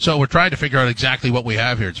So we're trying to figure out exactly what we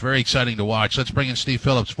have here. It's very exciting to watch. Let's bring in Steve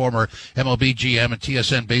Phillips, former MLB GM and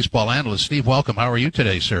TSN baseball analyst. Steve, welcome. How are you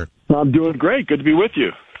today, sir? I'm doing great. Good to be with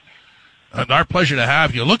you. Our pleasure to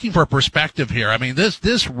have you. Looking for a perspective here. I mean,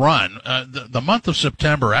 this run, the month of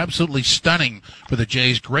September, absolutely stunning for the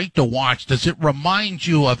Jays. Great to watch. Does it remind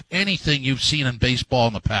you of anything you've seen in baseball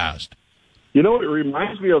in the past? You know, it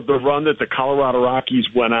reminds me of the run that the Colorado Rockies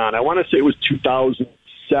went on. I want to say it was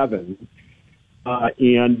 2007 or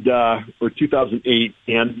 2008,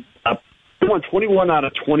 and they won 21 out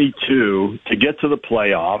of 22 to get to the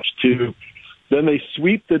playoffs. Then they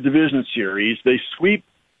sweep the division series. They sweep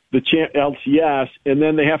the LCS, and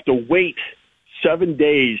then they have to wait 7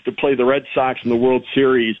 days to play the Red Sox in the World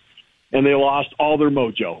Series, and they lost all their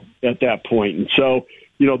mojo at that point. And so,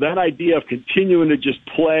 you know, that idea of continuing to just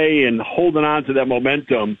play and holding on to that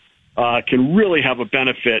momentum can really have a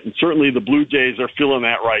benefit, and certainly the Blue Jays are feeling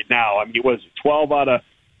that right now. I mean, it was 12 out of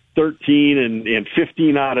 13 and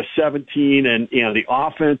 15 out of 17, and the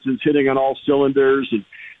offense is hitting on all cylinders, and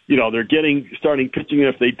you know, they're getting starting pitching,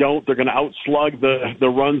 and if they don't, they're going to outslug the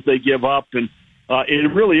runs they give up, and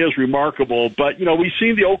it really is remarkable. But, you know, we've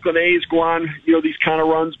seen the Oakland A's go on, you know, these kind of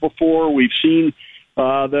runs before. We've seen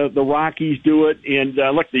the Rockies do it, and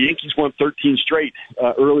look, the Yankees won 13 straight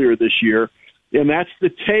earlier this year, and that's the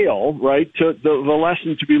tale, right? To the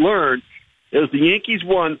lesson to be learned is the Yankees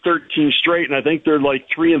won 13 straight, and I think they're like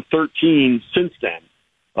 3-13 since then.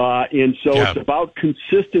 And so It's about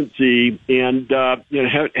consistency and you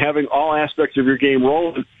know, having all aspects of your game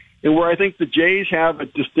rolling. And where I think the Jays have a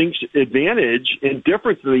distinct advantage and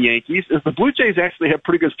difference than the Yankees is the Blue Jays actually have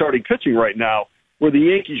pretty good starting pitching right now, where the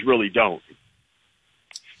Yankees really don't.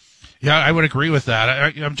 Yeah, I would agree with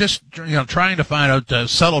that. I'm just, you know, trying to find out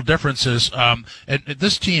subtle differences. And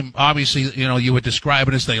this team, obviously, you know, you would describe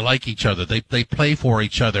it as they like each other. They play for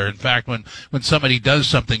each other. In fact, when somebody does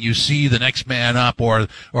something, you see the next man up or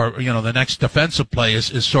you know, the next defensive play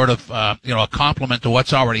is sort of, you know, a compliment to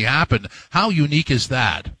what's already happened. How unique is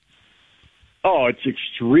that? Oh, it's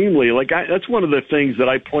extremely that's one of the things that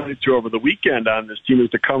I pointed to over the weekend on this team is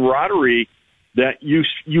the camaraderie that you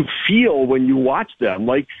feel when you watch them.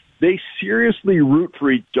 Like, they seriously root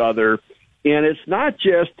for each other, and it's not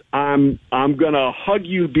just I'm going to hug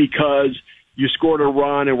you because you scored a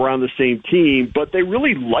run and we're on the same team, but they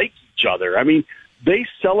really like each other. I mean, they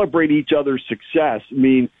celebrate each other's success. I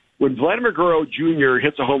mean, when Vladimir Guerrero Jr.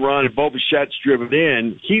 hits a home run and Bo Bichette's driven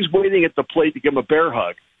in, he's waiting at the plate to give him a bear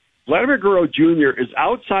hug. Vladimir Guerrero Jr. is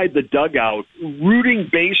outside the dugout, rooting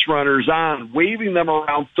base runners on, waving them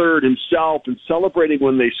around third himself and celebrating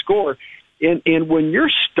when they score. And when your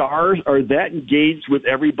stars are that engaged with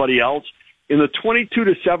everybody else, in the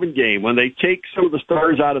 22-7 game, when they take some of the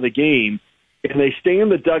stars out of the game and they stay in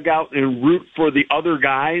the dugout and root for the other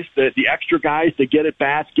guys, the extra guys to get at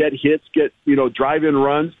bats, get hits, get, you know, drive-in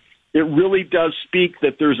runs, it really does speak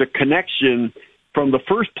that there's a connection from the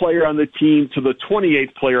first player on the team to the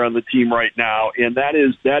 28th player on the team right now, and that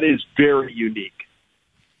is very unique.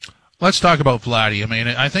 Let's talk about Vladdy. I mean,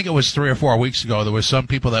 I think it was 3 or 4 weeks ago, there were some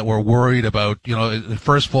people that were worried about, you know, the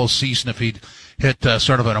first full season if he'd hit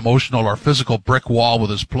sort of an emotional or physical brick wall with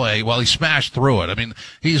his play. Well, he smashed through it. I mean,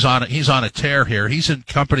 he's on a tear here. He's in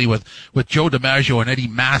company with Joe DiMaggio and Eddie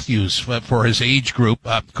Matthews for his age group.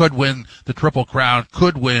 Could win the Triple Crown,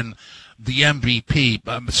 could win the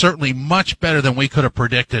MVP. Certainly much better than we could have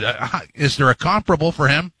predicted. Is there a comparable for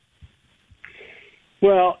him?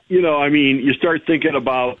 Well, you know, I mean, you start thinking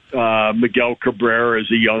about Miguel Cabrera as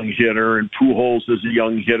a young hitter and Pujols as a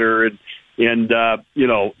young hitter, and you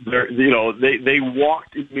know, they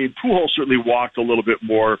walked. I mean, Pujols certainly walked a little bit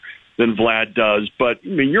more than Vlad does, but I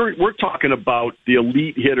mean, we're talking about the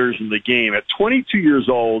elite hitters in the game at 22 years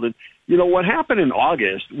old, and you know what happened in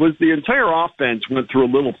August was the entire offense went through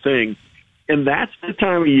a little thing. And that's the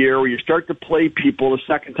time of year where you start to play people a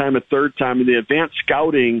second time, a third time, and the advanced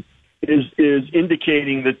scouting is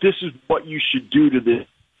indicating that this is what you should do to this.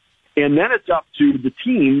 And then it's up to the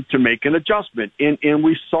team to make an adjustment. And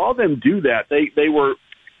we saw them do that. They were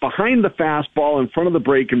behind the fastball, in front of the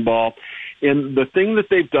breaking ball. And the thing that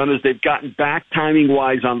they've done is they've gotten back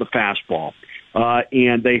timing-wise on the fastball.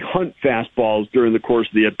 And they hunt fastballs during the course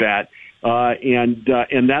of the at-bat.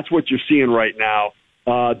 And that's what you're seeing right now.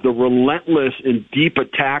 The relentless and deep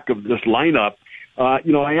attack of this lineup.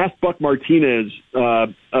 You know, I asked Buck Martinez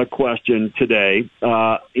a question today,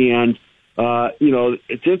 and you know,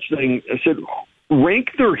 it's interesting. I said, rank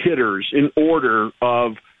their hitters in order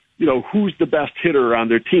of, you know, who's the best hitter on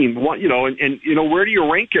their team. You know, and you know, where do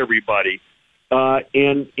you rank everybody?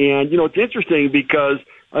 And you know, it's interesting because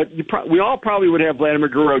we all probably would have Vladimir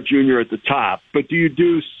Guerrero Jr. at the top, but do you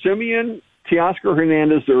do Semien, Teoscar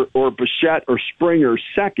Hernandez or Bichette or Springer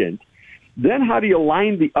second, then how do you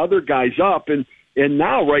line the other guys up? And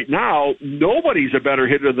now, right now, nobody's a better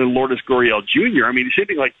hitter than Lourdes Gurriel Jr. I mean, he's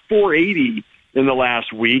hitting like 480 in the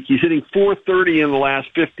last week. He's hitting 430 in the last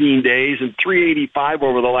 15 days and 385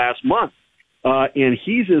 over the last month. And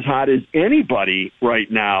he's as hot as anybody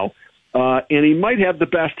right now. And he might have the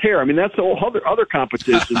best hair. I mean, that's the whole other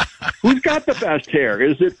competition. Who's got the best hair?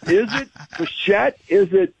 Is it Bichette?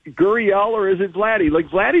 Is it Gurriel, or is it Vladdy? Like,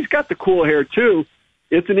 Vladdy's got the cool hair too.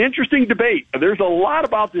 It's an interesting debate. There's a lot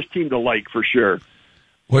about this team to like, for sure.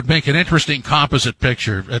 Would make an interesting composite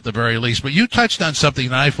picture at the very least. But you touched on something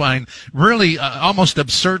that I find really almost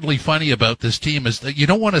absurdly funny about this team, is that you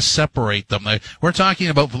don't want to separate them. We're talking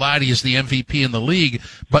about Vladdy as the MVP in the league,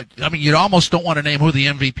 but I mean, you almost don't want to name who the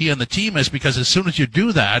MVP on the team is, because as soon as you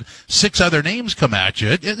do that, 6 other names come at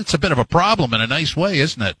you. It's a bit of a problem in a nice way,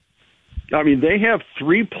 isn't it? I mean, they have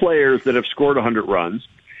 3 players that have scored 100 runs.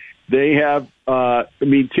 They have,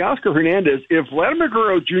 Teoscar Hernandez, if Vladimir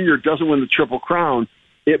Guerrero Jr. doesn't win the Triple Crown,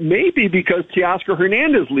 it may be because Teoscar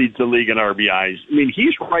Hernandez leads the league in RBIs. I mean,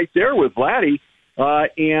 he's right there with Vladdy.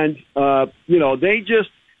 They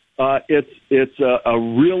just, it's a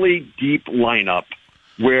really deep lineup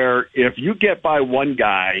where if you get by one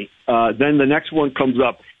guy, then the next one comes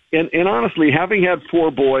up. And honestly, having had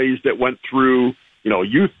 4 boys that went through,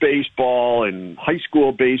 youth baseball and high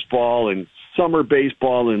school baseball and summer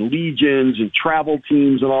baseball and legions and travel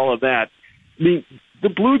teams and all of that, I mean, the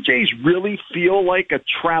Blue Jays really feel like a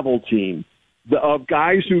travel team of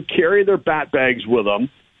guys who carry their bat bags with them,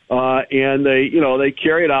 and they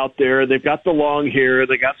carry it out there. They've got the long hair,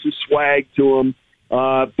 they got some swag to them,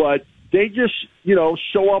 but they just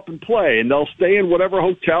show up and play, and they'll stay in whatever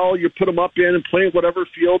hotel you put them up in and play in whatever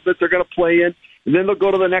field that they're going to play in, and then they'll go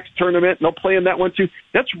to the next tournament and they'll play in that one too.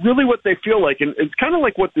 That's really what they feel like, and it's kind of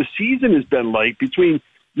like what the season has been like between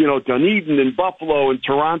Dunedin and Buffalo and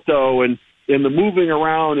Toronto and the moving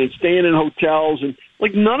around and staying in hotels, and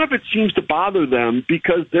like none of it seems to bother them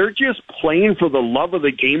because they're just playing for the love of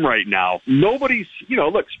the game right now. Nobody's,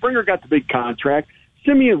 look, Springer got the big contract.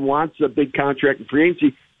 Simeon wants a big contract in free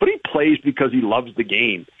agency, but he plays because he loves the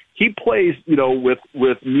game. He plays,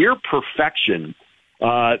 with near perfection,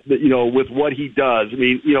 with what he does. I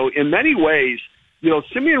mean, in many ways,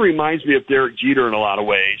 Simeon reminds me of Derek Jeter in a lot of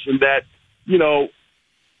ways, in that,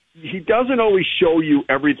 he doesn't always show you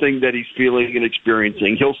everything that he's feeling and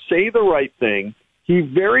experiencing. He'll say the right thing. He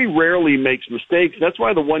very rarely makes mistakes. That's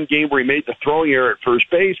why the one game where he made the throwing error at first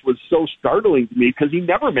base was so startling to me, because he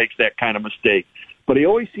never makes that kind of mistake. But he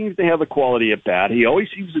always seems to have the quality at bat. He always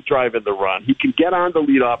seems to drive in the run. He can get on to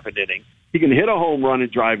lead off an inning. He can hit a home run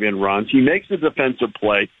and drive in runs. He makes a defensive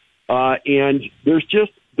play. And there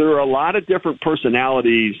are a lot of different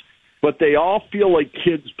personalities, but they all feel like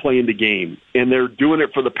kids playing the game, and they're doing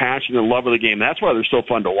it for the passion and love of the game. That's why they're so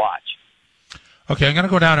fun to watch. Okay, I'm going to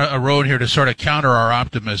go down a road here to sort of counter our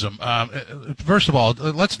optimism. First of all,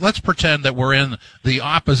 let's pretend that we're in the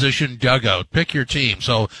opposition dugout. Pick your team.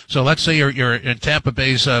 So let's say you're in Tampa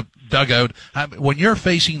Bay's dugout. When you're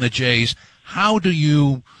facing the Jays, how do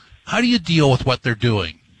you deal with what they're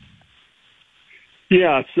doing?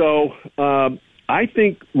 Yeah, so I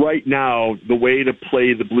think right now the way to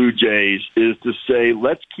play the Blue Jays is to say,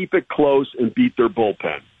 let's keep it close and beat their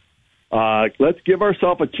bullpen. Let's give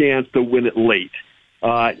ourselves a chance to win it late.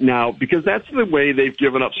 Now, because that's the way they've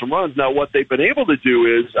given up some runs. Now, what they've been able to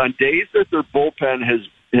do is, on days that their bullpen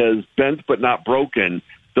has bent but not broken,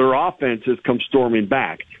 their offense has come storming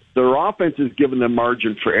back. Their offense has given them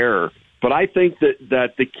margin for error. But I think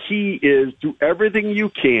that the key is do everything you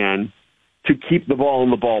can to keep the ball in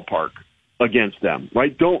the ballpark against them,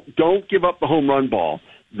 right? Don't give up the home run ball.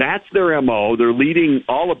 That's their MO. They're leading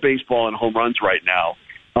all of baseball in home runs right now.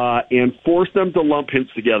 And force them to lump hits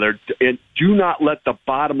together, and do not let the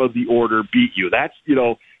bottom of the order beat you. That's,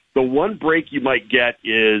 the one break you might get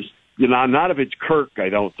is, not if it's Kirk, I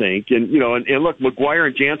don't think. And look, McGuire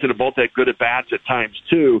and Jansen have both had good at-bats at times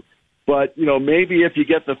too. But, maybe if you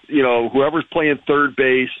get whoever's playing third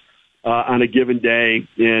base on a given day,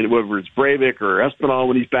 and whether it's Breivik or Espinal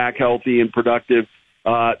when he's back healthy and productive,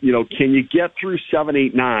 can you get through 7,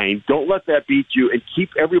 8, 9? Don't let that beat you, and keep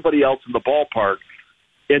everybody else in the ballpark.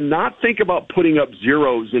 And not think about putting up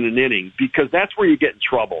zeros in an inning, because that's where you get in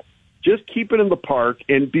trouble. Just keep it in the park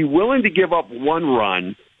and be willing to give up one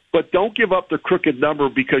run, but don't give up the crooked number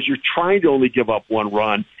because you're trying to only give up one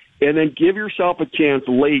run. And then give yourself a chance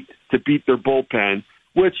late to beat their bullpen,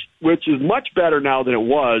 which is much better now than it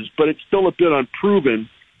was, but it's still a bit unproven.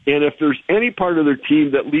 And if there's any part of their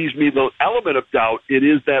team that leaves me the element of doubt, it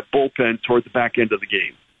is that bullpen toward the back end of the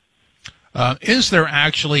game. Is there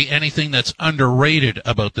actually anything that's underrated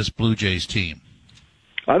about this Blue Jays team?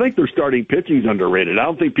 I think their starting pitching is underrated. I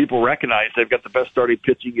don't think people recognize they've got the best starting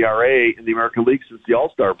pitching ERA in the American League since the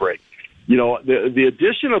All-Star break. You know, the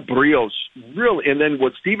addition of Berríos really, and then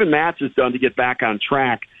what Steven Matz has done to get back on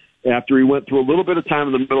track after he went through a little bit of time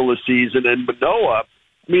in the middle of the season, and Manoah,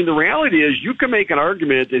 I mean, the reality is you can make an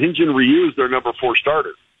argument that Hyun-Jin Ryu is their number 4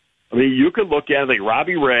 starter. I mean, you could look at, like,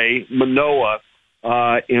 Robbie Ray, Manoah,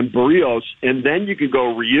 and Berríos, and then you can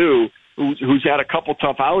go Ryu, who's had a couple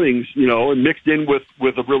tough outings, you know, and mixed in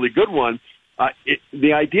with a really good one.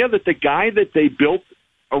 The idea that the guy that they built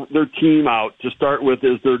their team out to start with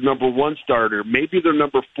is their number 1 starter, maybe their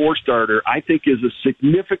number 4 starter, I think is a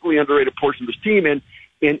significantly underrated portion of this team. And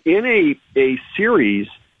in a series,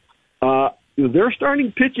 their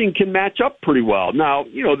starting pitching can match up pretty well. Now,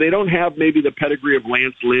 you know, they don't have maybe the pedigree of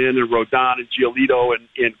Lance Lynn and Rodon and Giolito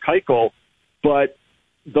and Keuchel, but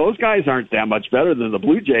those guys aren't that much better than the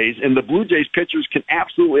Blue Jays, and the Blue Jays pitchers can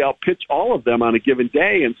absolutely outpitch all of them on a given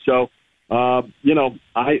day. And so, you know,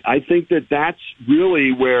 I think that that's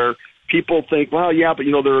really where people think, well, yeah, but,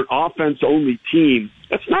 you know, they're an offense-only team.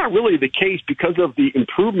 That's not really the case because of the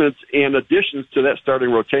improvements and additions to that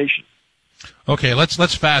starting rotation. Okay,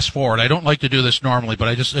 let's fast forward. I don't like to do this normally,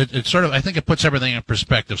 but it sort of, I think it puts everything in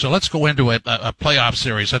perspective. So let's go into a playoff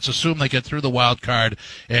series. Let's assume they get through the wild card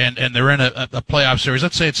and they're in a playoff series.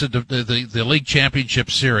 Let's say it's the league championship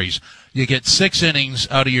series. You get 6 innings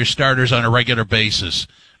out of your starters on a regular basis.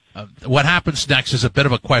 What happens next is a bit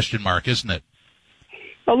of a question mark, isn't it?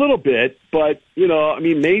 A little bit, but, you know, I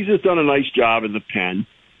mean, Mays has done a nice job in the pen.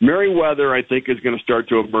 Merriweather, I think, is going to start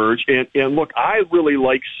to emerge. And look, I really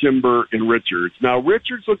like Cimber and Richards. Now,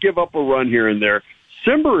 Richards will give up a run here and there.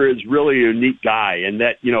 Cimber is really a unique guy in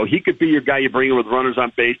that, you know, he could be your guy you bring in with runners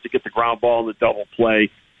on base to get the ground ball in the double play.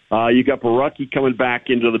 You got Borucki coming back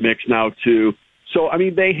into the mix now, too. So, I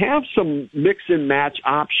mean, they have some mix and match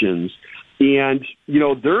options. And, you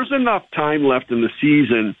know, there's enough time left in the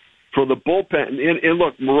season for the bullpen. And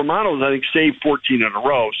look, Romano's, I think, saved 14 in a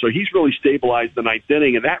row, so he's really stabilized the 9th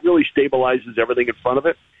inning, and that really stabilizes everything in front of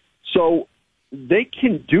it. So they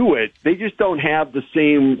can do it. They just don't have the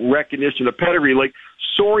same recognition of pedigree. Like,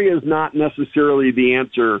 Soria is not necessarily the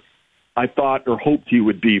answer I thought or hoped he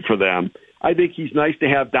would be for them. I think he's nice to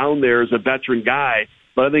have down there as a veteran guy,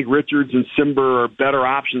 but I think Richards and Cimber are better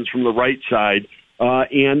options from the right side.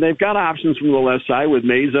 And they've got options from the left side with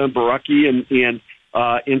Meza and Borucki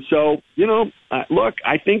and so, you know, look,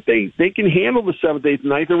 I think they can handle the 7th, 8th,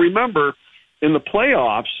 and 9th. And remember, in the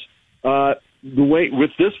playoffs, the way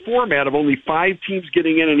with this format of only 5 teams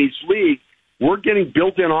getting in each league, we're getting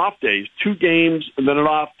built-in off days, 2 games and then an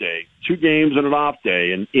off day, 2 games and an off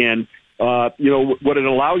day. And you know, what it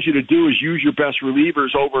allows you to do is use your best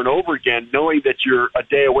relievers over and over again, knowing that you're a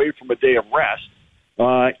day away from a day of rest.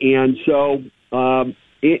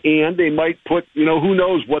 And they might put, you know, who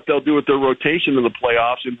knows what they'll do with their rotation in the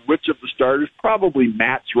playoffs and which of the starters, probably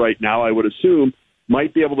Matz right now, I would assume,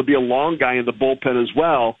 might be able to be a long guy in the bullpen as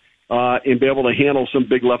well and be able to handle some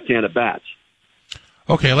big left-handed bats.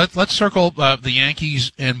 Okay, let's circle the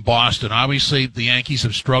Yankees in Boston. Obviously, the Yankees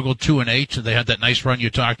have struggled 2-8. They had that nice run you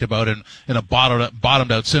talked about and a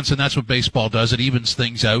bottomed out since, and that's what baseball does. It evens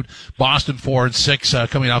things out. Boston 4-6,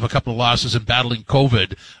 coming off a couple of losses and battling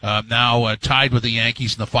COVID. Now tied with the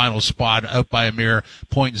Yankees in the final spot, out by a mere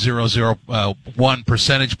 0.001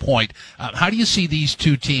 percentage point. How do you see these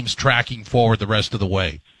two teams tracking forward the rest of the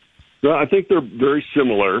way? Well, I think they're very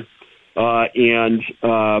similar,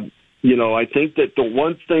 you know, I think that the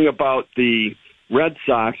one thing about the Red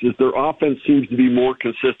Sox is their offense seems to be more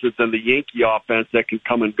consistent than the Yankee offense that can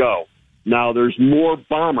come and go. Now, there's more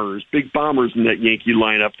bombers, big bombers in that Yankee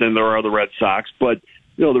lineup than there are the Red Sox, but,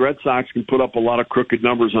 you know, the Red Sox can put up a lot of crooked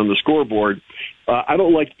numbers on the scoreboard. I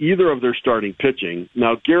don't like either of their starting pitching.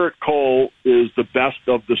 Now, Garrett Cole is the best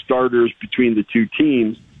of the starters between the two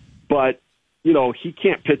teams, but you know, he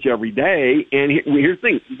can't pitch every day. And here's the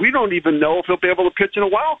thing. We don't even know if he'll be able to pitch in a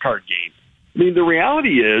wild card game. I mean, the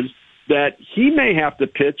reality is that he may have to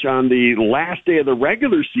pitch on the last day of the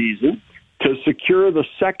regular season to secure the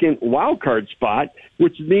second wild card spot,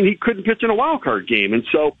 which would mean he couldn't pitch in a wild card game. And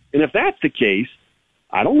so, and if that's the case,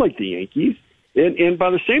 I don't like the Yankees. And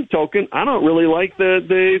by the same token, I don't really like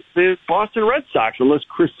the Boston Red Sox unless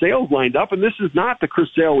Chris Sale's lined up. And this is not the Chris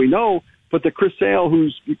Sale we know, but the Chris Sale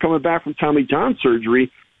who's coming back from Tommy John surgery,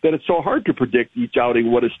 that it's so hard to predict each outing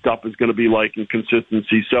what his stuff is going to be like in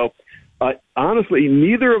consistency. So, honestly,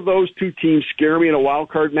 neither of those two teams scare me in a wild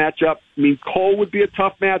card matchup. I mean, Cole would be a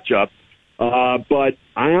tough matchup, but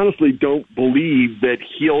I honestly don't believe that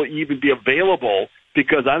he'll even be available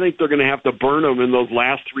because I think they're going to have to burn them in those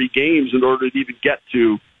last 3 games in order to even get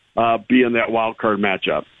to be in that wild card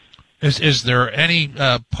matchup. Is there any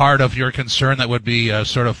part of your concern that would be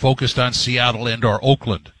sort of focused on Seattle and or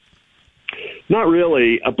Oakland? Not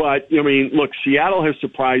really, but I mean, look, Seattle has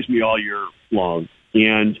surprised me all year long,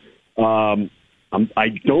 and I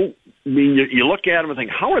don't mean you look at them and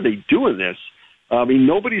think, how are they doing this? I mean,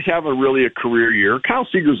 nobody's having really a career year. Kyle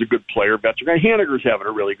Seager's a good player. Veteran guy Haniger's having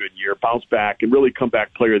a really good year, bounce back and really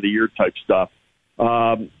comeback player of the year type stuff.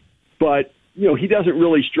 But he doesn't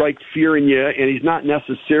really strike fear in you, and he's not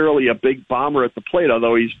necessarily a big bomber at the plate.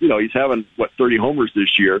 Although he's having 30 homers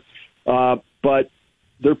this year. But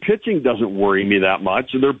their pitching doesn't worry me that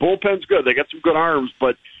much, and their bullpen's good. They got some good arms,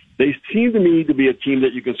 but they seem to me to be a team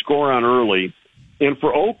that you can score on early. And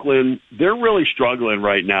for Oakland, they're really struggling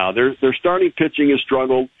right now. Their starting pitching has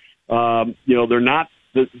struggled. They're not.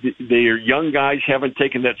 Their young guys haven't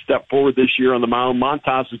taken that step forward this year on the mound.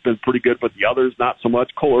 Montas has been pretty good, but the others not so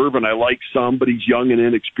much. Cole Irvin, I like some, but he's young and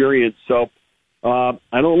inexperienced. So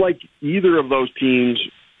I don't like either of those teams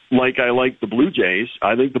like I like the Blue Jays.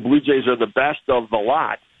 I think the Blue Jays are the best of the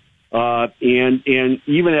lot, and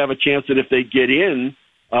even have a chance that if they get in,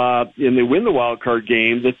 and they win the wild card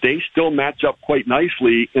game, that they still match up quite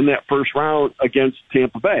nicely in that first round against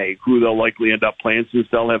Tampa Bay, who they'll likely end up playing since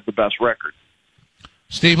they'll have the best record.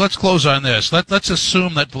 Steve, let's close on this. Let's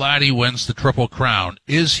assume that Vladdy wins the Triple Crown.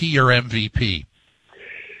 Is he your MVP?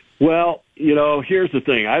 Well, here's the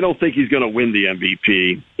thing. I don't think he's going to win the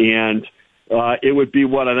MVP, and it would be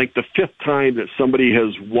I think the 5th time that somebody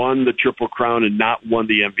has won the Triple Crown and not won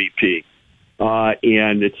the MVP,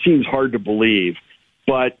 and it seems hard to believe.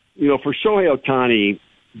 But, for Shohei Ohtani,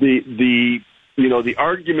 the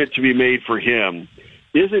argument to be made for him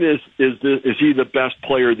isn't is he the best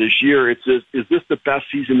player this year? It's is this the best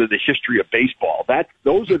season in the history of baseball?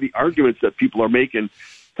 Those are the arguments that people are making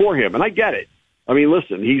for him, and I get it. I mean,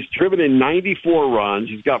 listen, he's driven in 94 runs,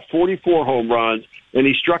 he's got 44 home runs, and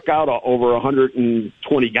he struck out over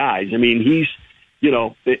 120 guys. I mean, he's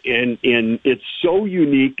and it's so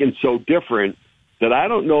unique and so different that I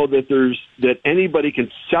don't know that anybody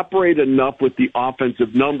can separate enough with the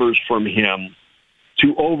offensive numbers from him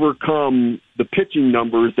to overcome the pitching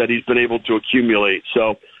numbers that he's been able to accumulate.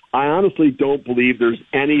 So I honestly don't believe there's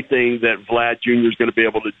anything that Vlad Jr. is going to be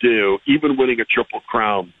able to do, even winning a Triple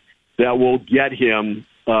Crown, that will get him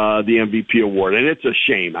the MVP award. And it's a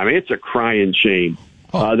shame. I mean, it's a crying shame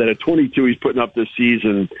that at 22 he's putting up this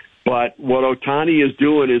season. But what Ohtani is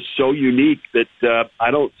doing is so unique that I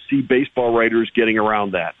don't see baseball writers getting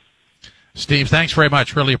around that. Steve, thanks very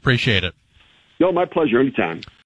much. Really appreciate it. No, my pleasure. Anytime.